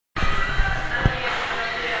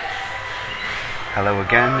Hello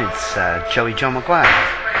again, it's Joey John McGuire,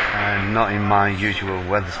 not in my usual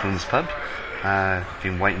Wetherspoons pub.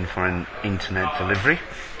 Been waiting for an internet delivery,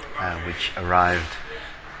 which arrived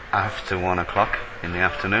after 1 o'clock in the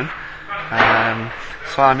afternoon.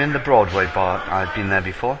 So I'm in the Broadway bar. I've been there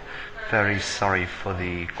before. Very sorry for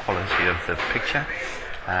the quality of the picture,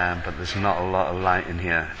 but there's not a lot of light in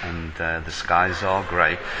here, and the skies are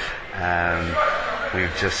grey.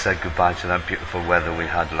 We've just said goodbye to that beautiful weather we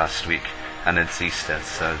had last week, and it's Easter,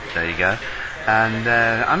 so there you go. And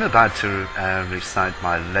I'm about to recite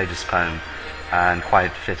my latest poem, and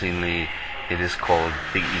quite fittingly it is called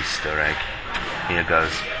The Easter Egg. Here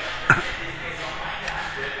goes.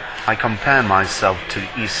 I compare myself to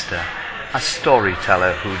Easter, a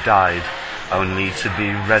storyteller who died only to be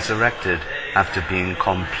resurrected after being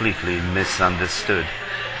completely misunderstood,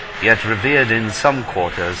 yet revered in some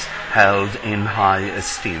quarters, held in high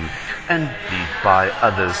esteem, envied by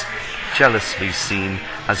others, jealously seen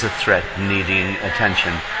as a threat needing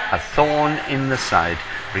attention, a thorn in the side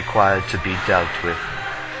required to be dealt with.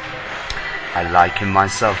 I liken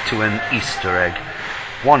myself to an Easter egg,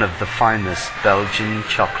 one of the finest Belgian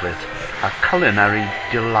chocolate, a culinary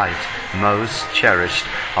delight most cherished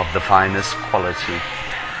of the finest quality,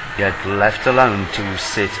 yet left alone to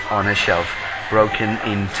sit on a shelf, broken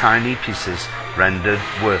in tiny pieces, rendered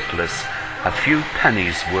worthless, a few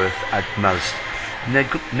pennies worth at most,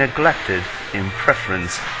 neglected in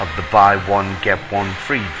preference of the buy one get one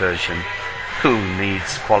free version. Who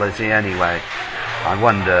needs quality anyway? I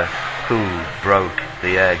wonder who broke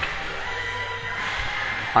the egg.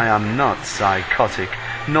 I am not psychotic,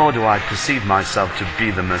 nor do I perceive myself to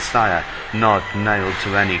be the Messiah, not nailed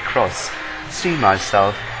to any cross. See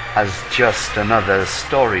myself as just another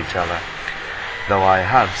storyteller, though I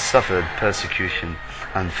have suffered persecution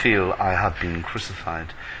and feel I have been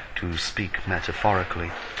crucified, to speak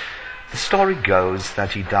metaphorically. The story goes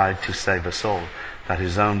that he died to save us all, that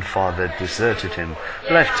his own father deserted him,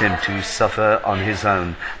 left him to suffer on his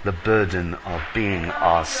own the burden of being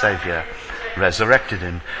our Saviour, resurrected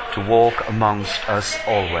him to walk amongst us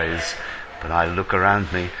always. But I look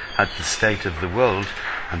around me at the state of the world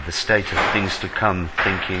and the state of things to come,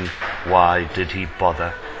 thinking, why did he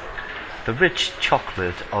bother? The rich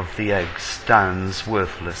chocolate of the egg stands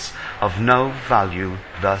worthless, of no value,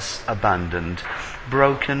 thus abandoned,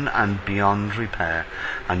 broken and beyond repair,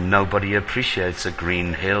 and nobody appreciates a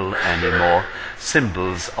green hill anymore,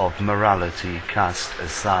 symbols of morality cast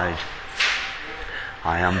aside.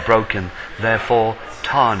 I am broken, therefore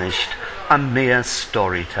tarnished, a mere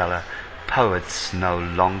storyteller, poets no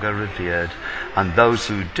longer revered, and those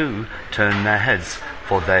who do turn their heads,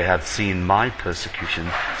 for they have seen my persecution,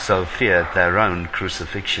 so fear their own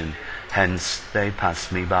crucifixion. Hence they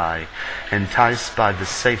pass me by, enticed by the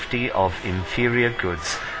safety of inferior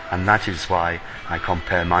goods, and that is why I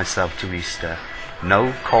compare myself to Easter.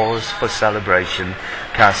 No cause for celebration,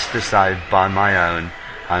 cast aside by my own,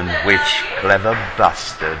 and which clever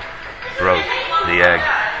bastard broke the egg?